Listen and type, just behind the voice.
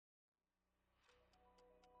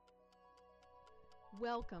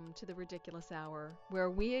Welcome to the Ridiculous Hour, where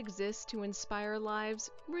we exist to inspire lives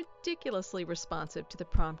ridiculously responsive to the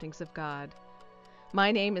promptings of God.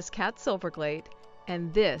 My name is Kat Silverglade,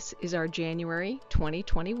 and this is our January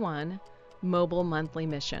 2021 Mobile Monthly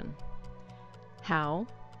Mission. How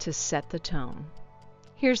to set the tone.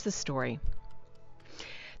 Here's the story.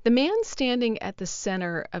 The man standing at the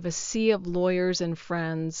center of a sea of lawyers and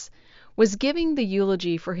friends was giving the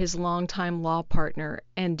eulogy for his longtime law partner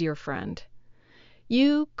and dear friend.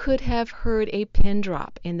 You could have heard a pin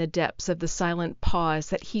drop in the depths of the silent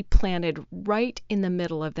pause that he planted right in the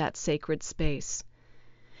middle of that sacred space.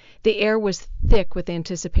 The air was thick with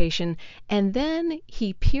anticipation, and then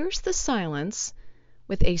he pierced the silence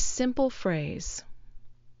with a simple phrase.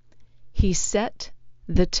 He set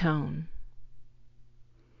the tone.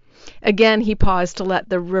 Again he paused to let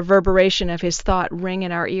the reverberation of his thought ring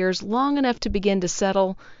in our ears long enough to begin to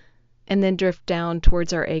settle and then drift down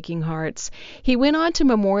towards our aching hearts. He went on to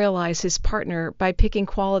memorialize his partner by picking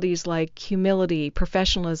qualities like humility,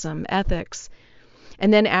 professionalism, ethics,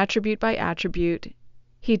 and then attribute by attribute,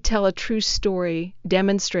 he'd tell a true story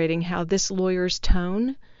demonstrating how this lawyer's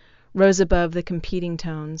tone rose above the competing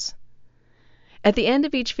tones. At the end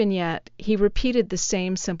of each vignette, he repeated the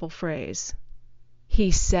same simple phrase.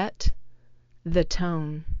 He set the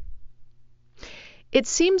tone. It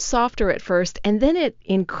seemed softer at first, and then it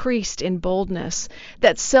increased in boldness.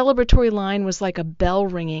 That celebratory line was like a bell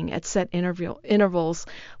ringing at set intervals,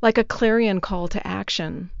 like a clarion call to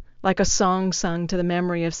action, like a song sung to the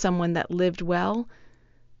memory of someone that lived well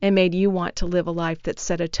and made you want to live a life that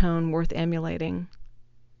set a tone worth emulating.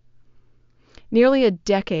 Nearly a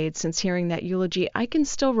decade since hearing that eulogy, I can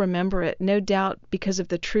still remember it, no doubt because of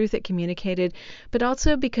the truth it communicated, but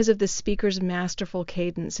also because of the speaker's masterful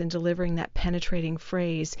cadence in delivering that penetrating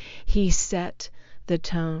phrase, he set the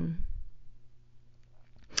tone.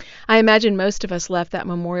 I imagine most of us left that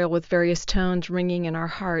memorial with various tones ringing in our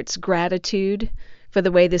hearts. Gratitude for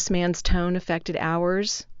the way this man's tone affected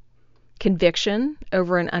ours, conviction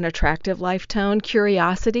over an unattractive life tone,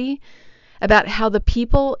 curiosity about how the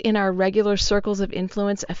people in our regular circles of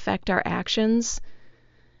influence affect our actions,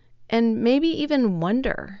 and maybe even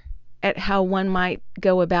wonder at how one might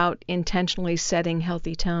go about intentionally setting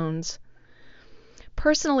healthy tones.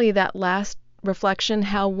 Personally, that last reflection,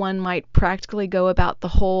 how one might practically go about the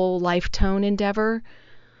whole life tone endeavor,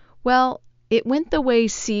 well, it went the way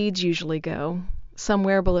seeds usually go,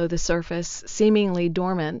 somewhere below the surface, seemingly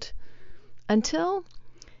dormant, until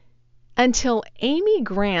Amy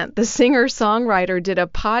Grant, the singer-songwriter, did a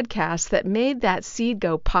podcast that made that seed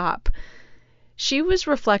go pop. She was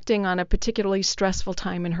reflecting on a particularly stressful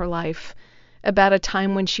time in her life, about a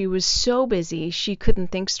time when she was so busy she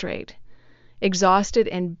couldn't think straight, exhausted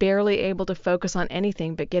and barely able to focus on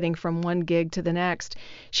anything but getting from one gig to the next.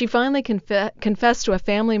 She finally confessed to a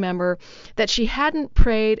family member that she hadn't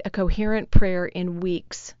prayed a coherent prayer in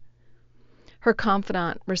weeks. Her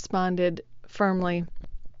confidant responded firmly,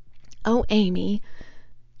 "Oh, Amy,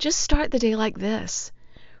 just start the day like this.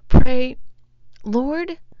 Pray,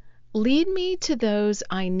 Lord, lead me to those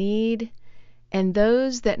I need and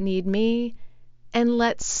those that need me, and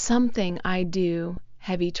let something I do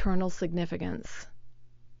have eternal significance."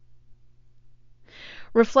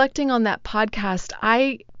 Reflecting on that podcast,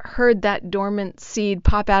 I heard that dormant seed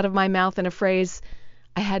pop out of my mouth in a phrase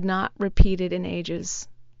I had not repeated in ages.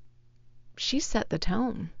 She set the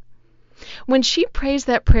tone. When she prays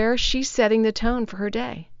that prayer, she's setting the tone for her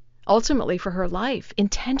day, ultimately for her life,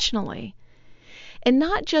 intentionally. And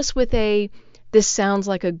not just with a, this sounds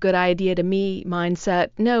like a good idea to me mindset.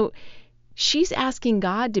 No, she's asking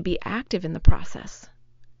God to be active in the process.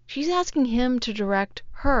 She's asking Him to direct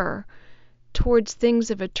her towards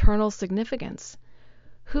things of eternal significance.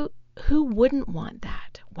 Who wouldn't want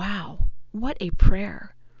that? Wow, what a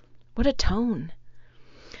prayer. What a tone.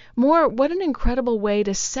 More, what an incredible way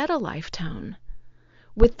to set a life tone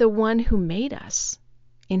with the one who made us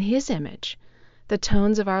in His image, the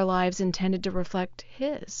tones of our lives intended to reflect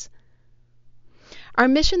His. Our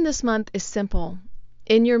mission this month is simple.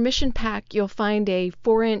 In your mission pack, you'll find a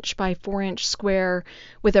 4-inch by 4-inch square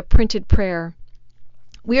with a printed prayer.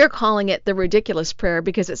 We are calling it the Ridiculous Prayer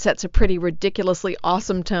because it sets a pretty ridiculously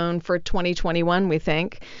awesome tone for 2021, we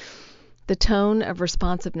think. The tone of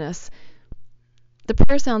responsiveness. The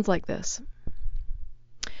prayer sounds like this.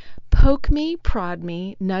 Poke me, prod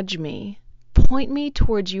me, nudge me, point me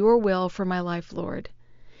towards your will for my life, Lord.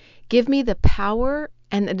 Give me the power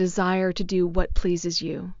and the desire to do what pleases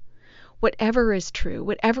you. Whatever is true,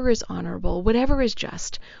 whatever is honorable, whatever is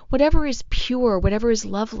just, whatever is pure, whatever is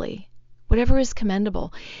lovely, whatever is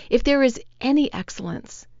commendable. If there is any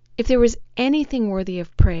excellence, if there is anything worthy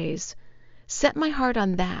of praise, Set my heart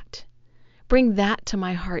on that. Bring that to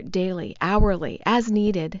my heart daily, hourly, as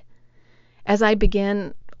needed. As I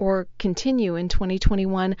begin or continue in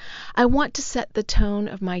 2021, I want to set the tone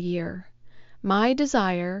of my year. My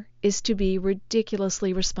desire is to be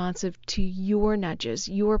ridiculously responsive to your nudges,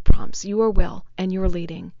 your prompts, your will, and your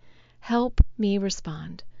leading. Help me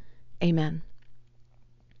respond. Amen.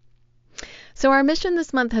 So our mission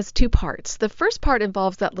this month has two parts. The first part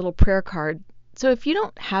involves that little prayer card. So if you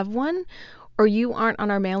don't have one or you aren't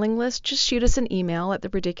on our mailing list, just shoot us an email at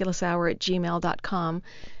theridiculoushour@gmail.com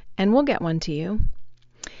and we'll get one to you.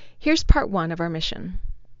 Here's part one of our mission.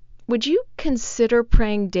 Would you consider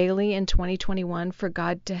praying daily in 2021 for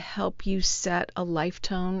God to help you set a life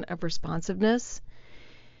tone of responsiveness?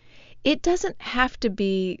 It doesn't have to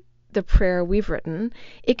be the prayer we've written.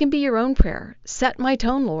 It can be your own prayer. Set my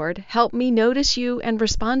tone, Lord. Help me notice you and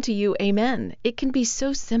respond to you. Amen. It can be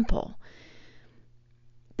so simple.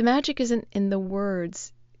 The magic isn't in the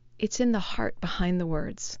words. It's in the heart behind the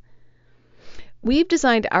words. We've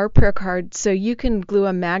designed our prayer card so you can glue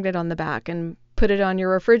a magnet on the back and put it on your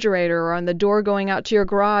refrigerator or on the door going out to your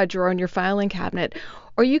garage or on your filing cabinet.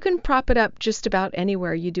 Or you can prop it up just about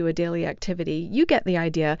anywhere you do a daily activity. You get the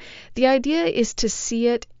idea. The idea is to see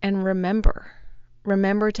it and remember.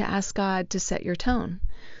 Remember to ask God to set your tone.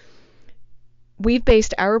 We've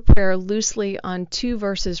based our prayer loosely on two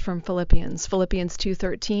verses from Philippians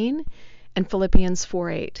 2:13 and Philippians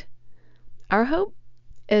 4:8. Our hope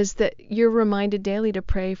is that you're reminded daily to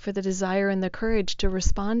pray for the desire and the courage to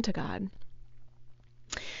respond to God.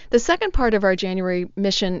 The second part of our January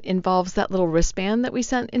mission involves that little wristband that we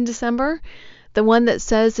sent in December, the one that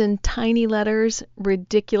says in tiny letters,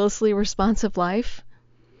 ridiculously responsive life.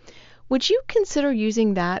 Would you consider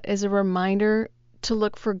using that as a reminder to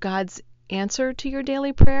look for God's answer to your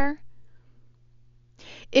daily prayer?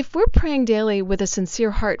 If we're praying daily with a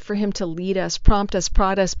sincere heart for Him to lead us, prompt us,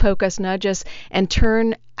 prod us, poke us, nudge us, and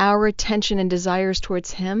turn our attention and desires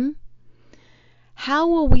towards Him, how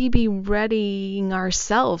will we be readying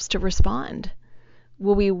ourselves to respond?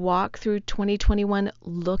 Will we walk through 2021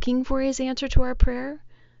 looking for His answer to our prayer,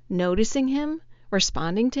 noticing Him,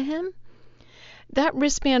 responding to Him? That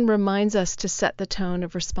wristband reminds us to set the tone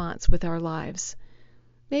of response with our lives.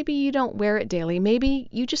 Maybe you don't wear it daily. Maybe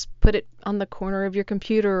you just put it on the corner of your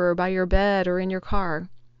computer or by your bed or in your car.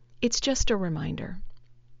 It's just a reminder.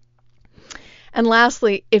 And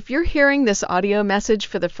lastly, if you're hearing this audio message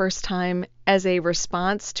for the first time as a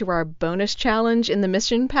response to our bonus challenge in the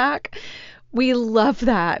mission pack, we love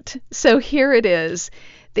that. So here it is,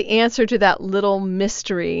 the answer to that little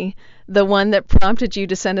mystery, the one that prompted you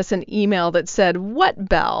to send us an email that said, "What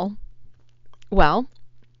bell?" Well,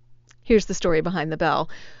 here's the story behind the bell.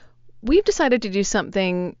 We've decided to do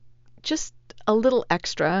something just a little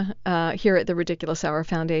extra here at the Ridiculous Hour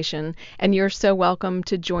Foundation, and you're so welcome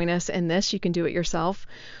to join us in this. You can do it yourself.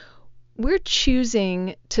 We're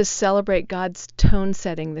choosing to celebrate God's tone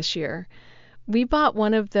setting this year. We bought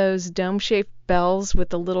one of those dome-shaped bells with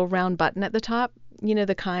the little round button at the top, you know,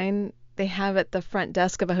 the kind they have at the front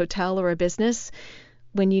desk of a hotel or a business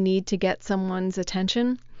when you need to get someone's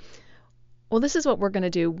attention. Well, this is what we're going to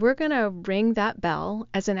do. We're going to ring that bell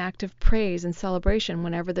as an act of praise and celebration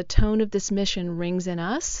whenever the tone of this mission rings in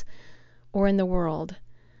us or in the world.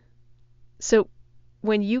 So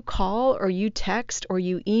when you call or you text or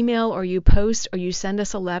you email or you post or you send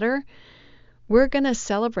us a letter, we're going to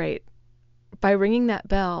celebrate by ringing that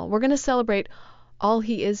bell. We're going to celebrate all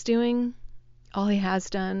He is doing, all He has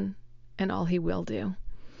done, and all He will do.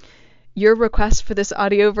 Your request for this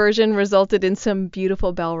audio version resulted in some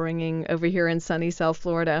beautiful bell ringing over here in sunny South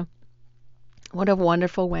Florida. What a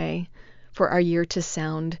wonderful way for our year to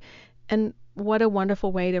sound, and what a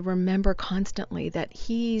wonderful way to remember constantly that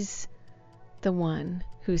He's the one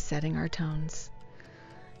who's setting our tones.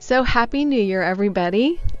 So Happy New Year,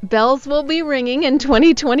 everybody. Bells will be ringing in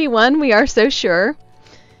 2021, we are so sure.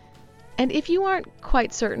 And if you aren't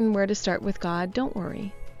quite certain where to start with God, don't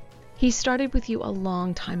worry. He started with you a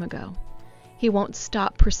long time ago. He won't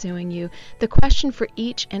stop pursuing you. The question for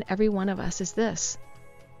each and every one of us is this: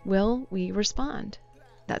 will we respond?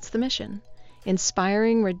 That's the mission.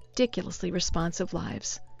 Inspiring, ridiculously responsive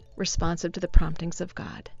lives, responsive to the promptings of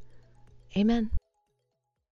God. Amen.